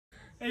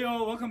Hey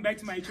yo, welcome back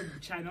to my YouTube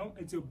channel.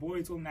 It's your boy,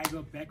 it's all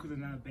Nigel, back with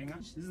another banger.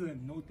 This is a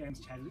no thanks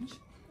challenge.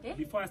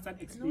 Before I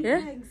start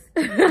explaining,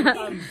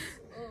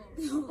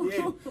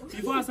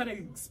 before I start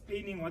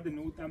explaining what the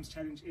no thumbs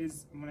challenge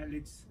is, I'm gonna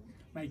let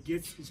my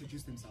guests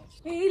introduce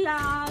themselves. Hey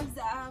loves,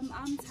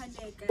 I'm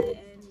Tandeka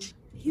and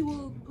he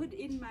will put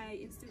in my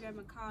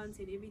Instagram account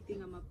and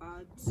everything I'm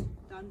about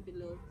down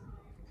below.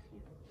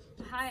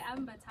 Hi,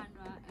 I'm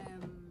Batanwa.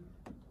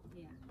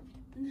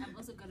 I've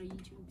also got a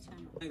YouTube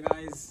channel. Hi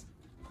guys,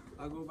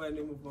 I go by the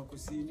name of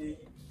Makosini.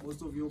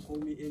 Most of you call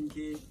me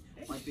NK,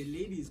 but the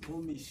ladies call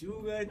me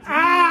Sugar. That's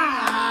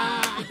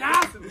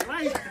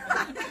right.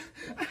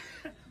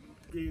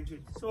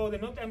 So the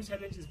no thumbs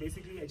challenge is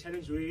basically a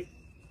challenge where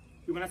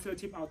we're gonna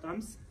sellotape our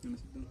thumbs and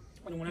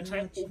we're gonna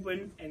try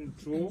open and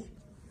draw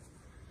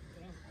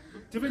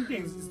different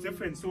things. It's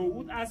different. So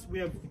with us we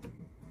have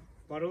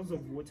bottles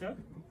of water,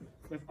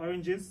 we have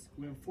oranges,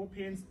 we have 4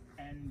 pens,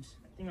 and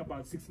I think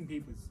about 16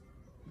 papers.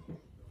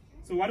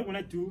 So what we're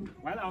gonna do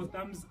while our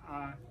thumbs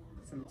are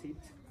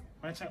sellotaped,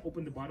 we're gonna try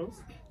open the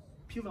bottles,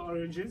 peel the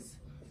oranges,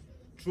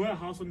 draw a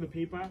house on the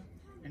paper,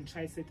 and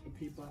try set a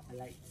paper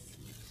alight.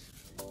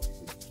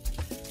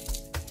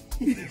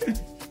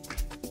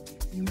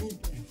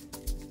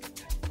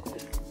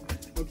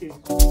 Okay.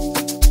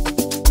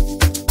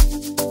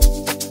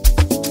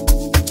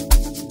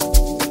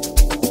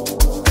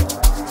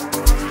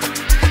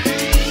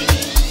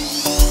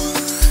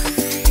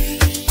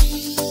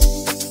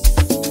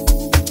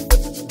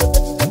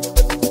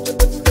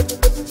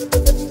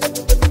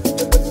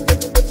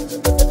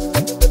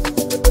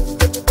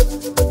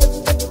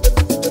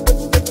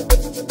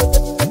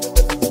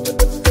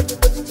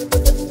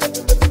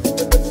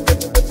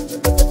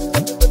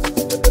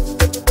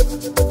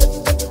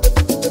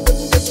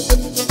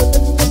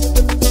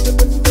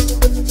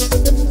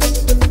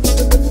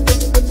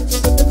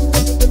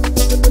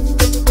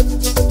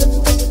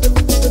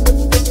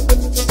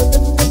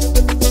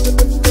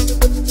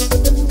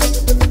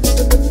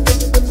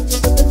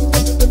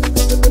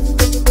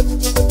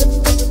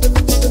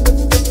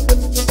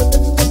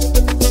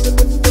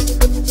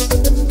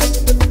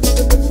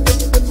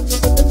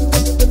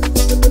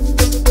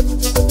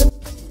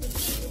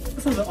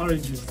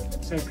 Oranges.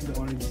 So I peel the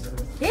oranges.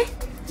 Eh?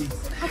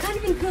 I can't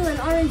even peel an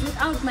orange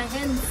without my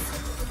hands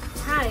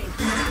tied.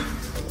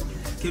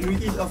 Can we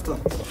eat after?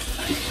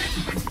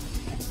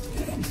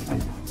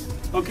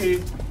 Okay.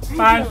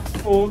 5,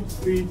 4,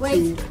 3,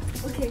 2,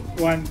 Okay.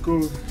 1,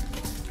 go.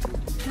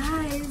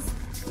 Guys.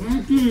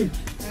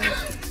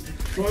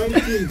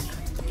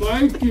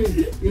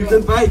 You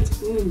can bite.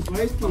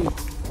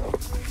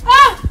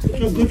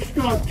 It's a good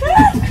start.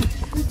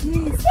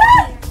 Please.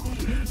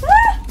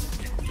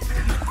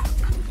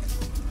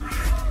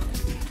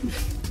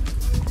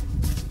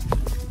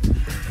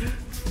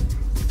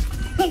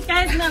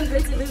 Guys, now I'm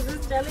going to lose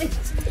this challenge.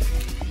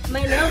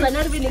 My nails are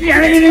not even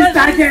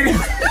started.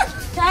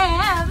 I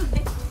am.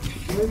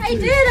 I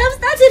did. I've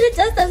started it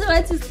just as I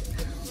want to.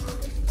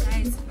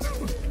 Guys,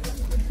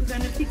 we're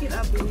gonna pick it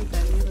up when we can.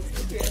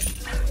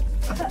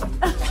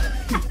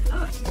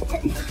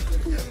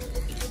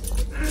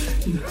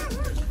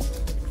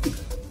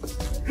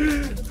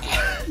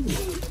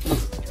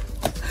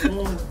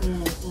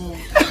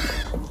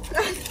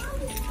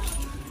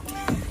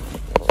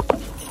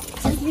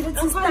 Just leave it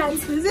to stand.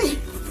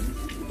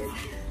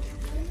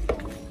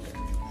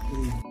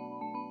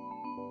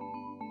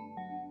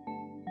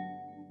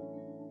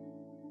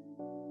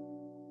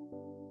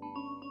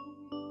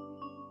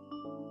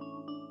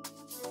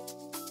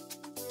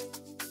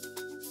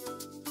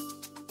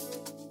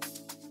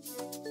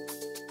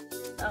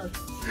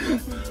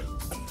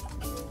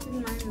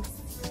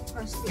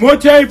 More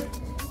tape.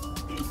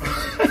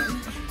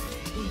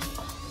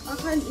 I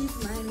can't eat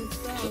mine,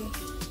 so.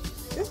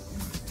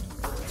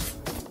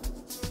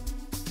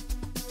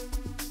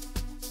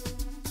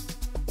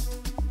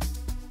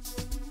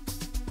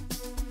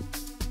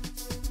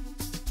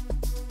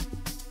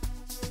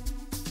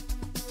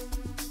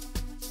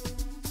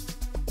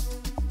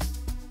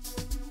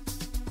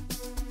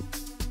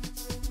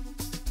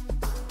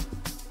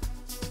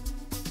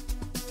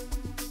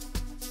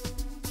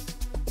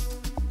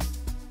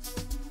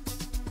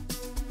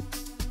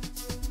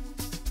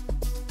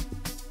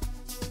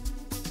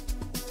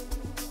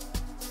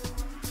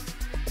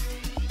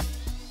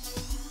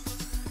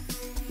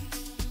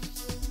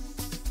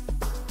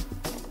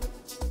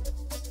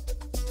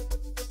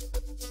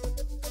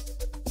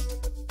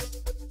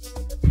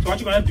 So what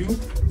you're gonna do,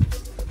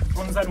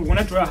 on the side we're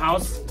gonna draw a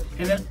house,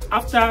 and then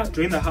after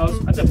drawing the house,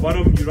 at the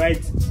bottom you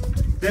write,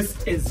 "This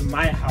is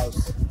my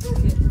house."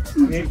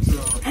 Okay.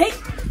 Hey,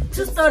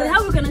 true story.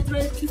 How are we gonna try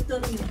a true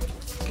story?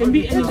 Can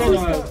be any kind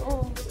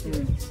of.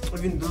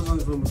 Even those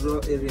ones from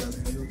rural areas.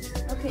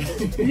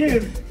 Okay.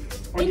 Yes.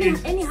 Okay.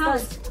 Any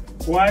house.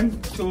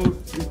 1, 2,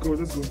 3, go.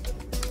 Let's go.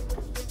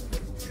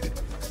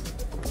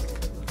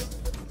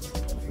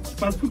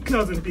 Must put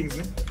clouds and things,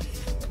 eh?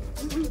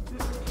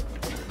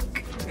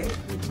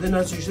 Then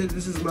as you said,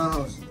 this is my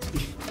house.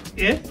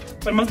 Yeah?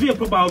 But it must be a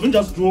proper house, don't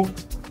just draw.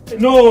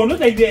 No, not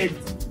like that.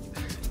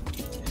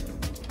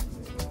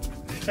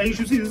 And you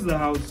should see this is the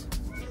house.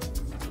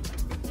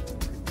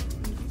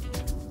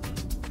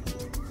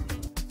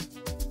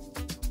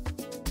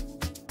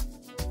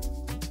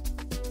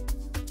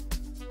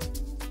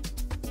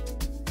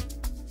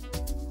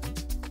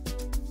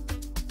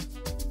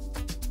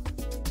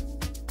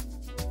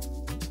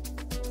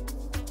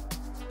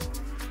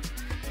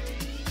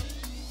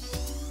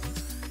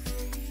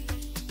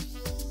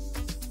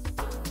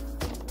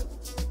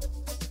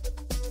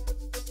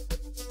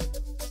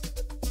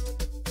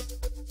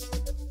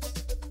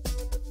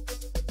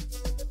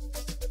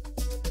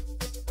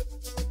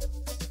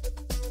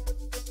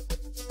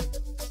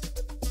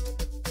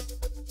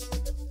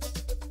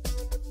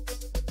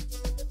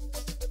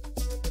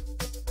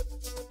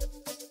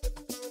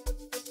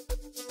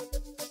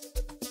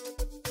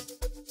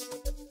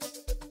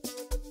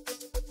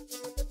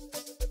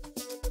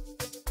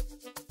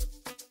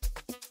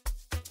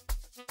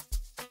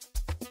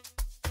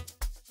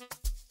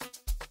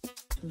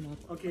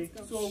 Okay,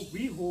 so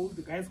we hold,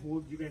 the guys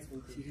hold, you guys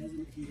hold.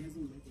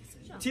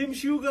 Team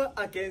Sugar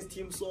against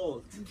Team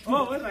Salt.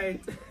 Oh,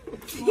 alright.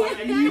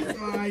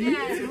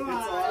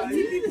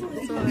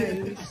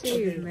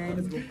 Shame, man.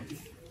 Let's go.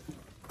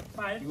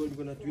 5, You're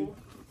gonna do 4,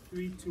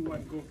 3, 2,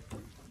 1, go.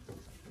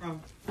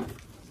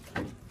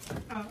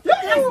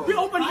 We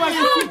open one.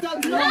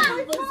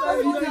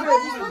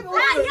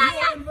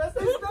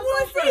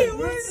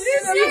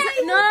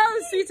 No,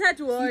 sweetheart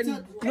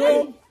won.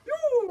 No.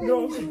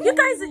 No. You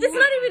guys, it's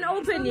not even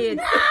open yet.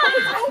 No,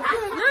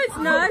 it's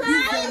not. It's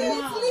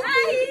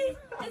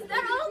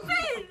not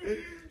open.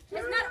 It's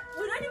not.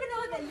 We don't even know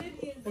what the lid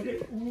is. Okay,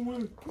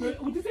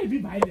 would you say be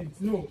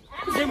violent? No.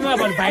 Say more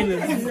about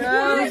violence.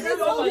 No.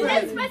 We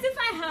didn't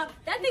specify how.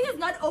 That thing is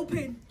not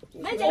open.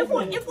 Imagine if we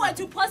were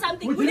to pour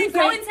something, we didn't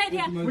go inside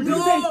here.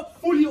 No.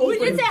 Fully open. We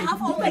didn't say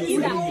half open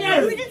either.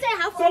 Yes. We didn't say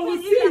half So open we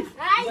either.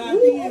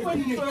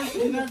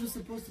 You guys were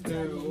supposed to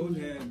tell your own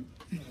hand.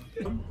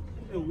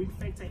 A weak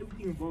factor,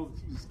 everything involved.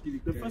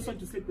 The first one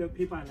to slip the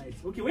paper light.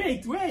 Okay,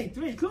 wait.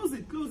 Close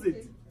it.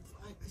 Team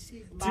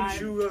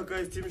Sugar,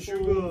 guys. Team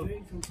Sugar.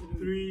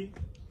 3,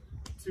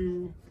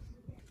 2.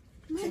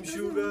 Team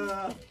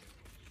Sugar.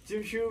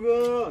 Team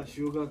Sugar.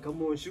 Sugar,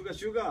 come on. Sugar.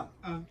 Sugar,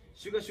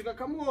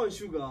 come on.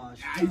 Sugar. I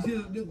see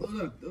all the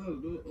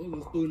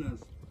stoners.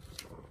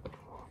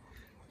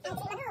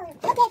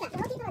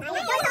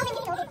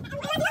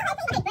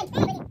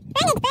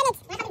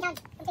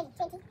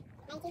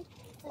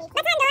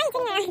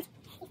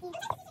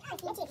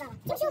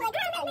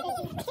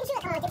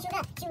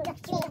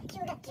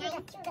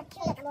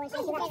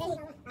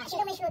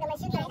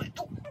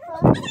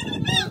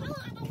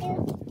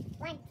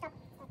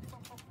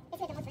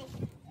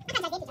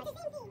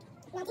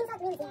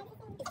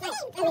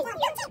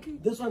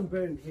 This one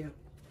burned here.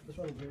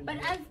 But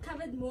I've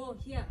covered more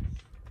here.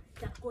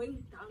 They're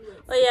going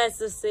downwards. Oh yeah, it's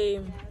the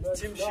same.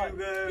 Team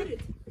Sugar.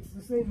 It's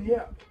the same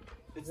here.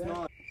 It's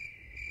not.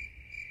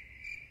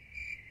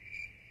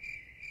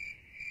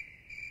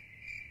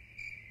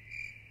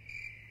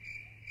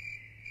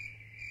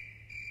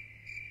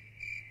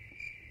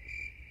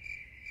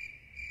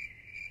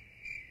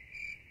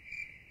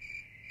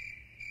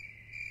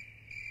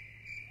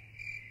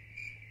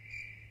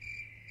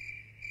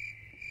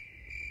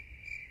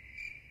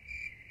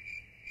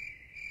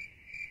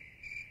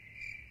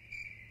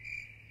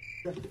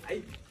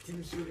 Ay,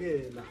 Team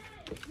Sugar.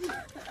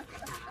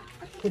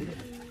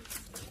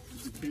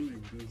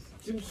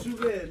 Team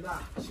Sugar. I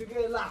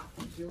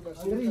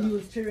think he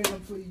was cheering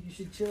up for you. You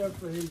should cheer up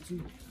for him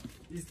too.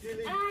 He's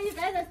stealing. You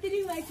guys are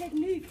stealing my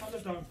technique. Count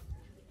us down.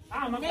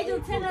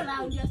 Nigel, turn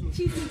around. You're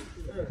cheating.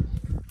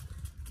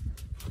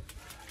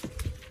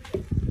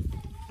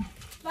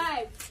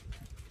 5,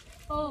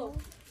 4,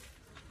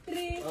 3,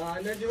 Wait.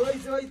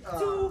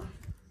 2,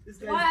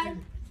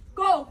 1,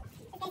 go.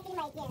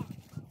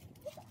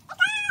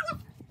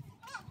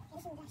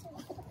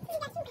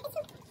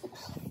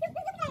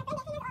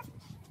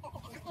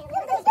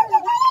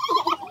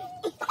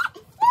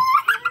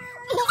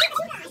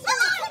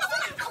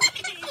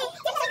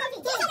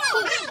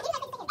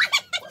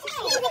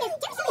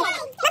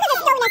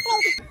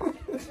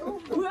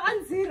 We're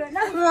on 0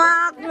 now.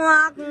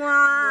 Mwah,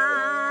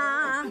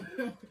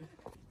 mwah.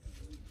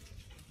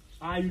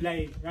 Are you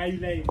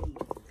lying?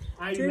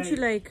 Don't you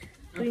like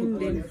bring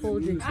them,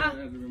 fold it?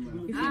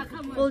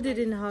 Come on. Fold it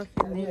in half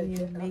and then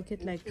you make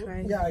it like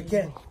triangle. Yeah, I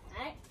can.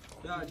 Alright.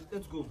 Yeah,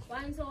 let's go.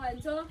 1,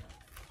 2.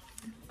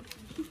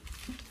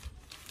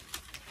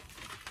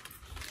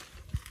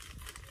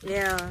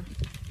 Yeah.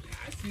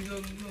 I see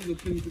no go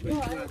playing to No,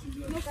 guys,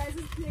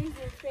 this place is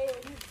fail.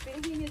 He's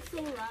making it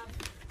so rough.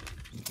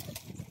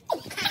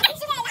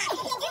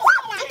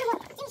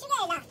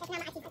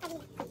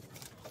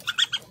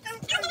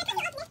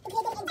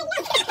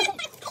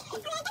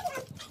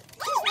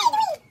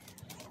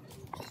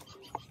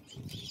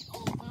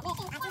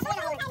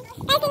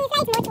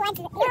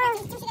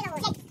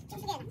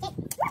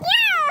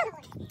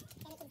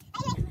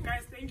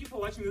 Guys, thank you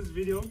for watching this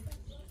video.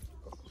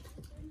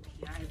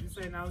 Yeah, as we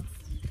sign out,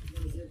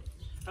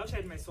 I'll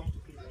share my song to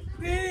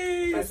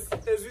play. As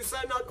we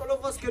sign out, all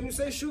of us. Boss, can you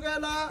say sugar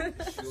la?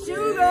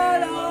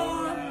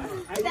 Sugar.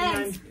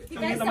 Thanks. You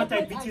guys support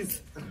us.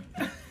 diabetes.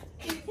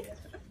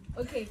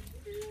 Okay.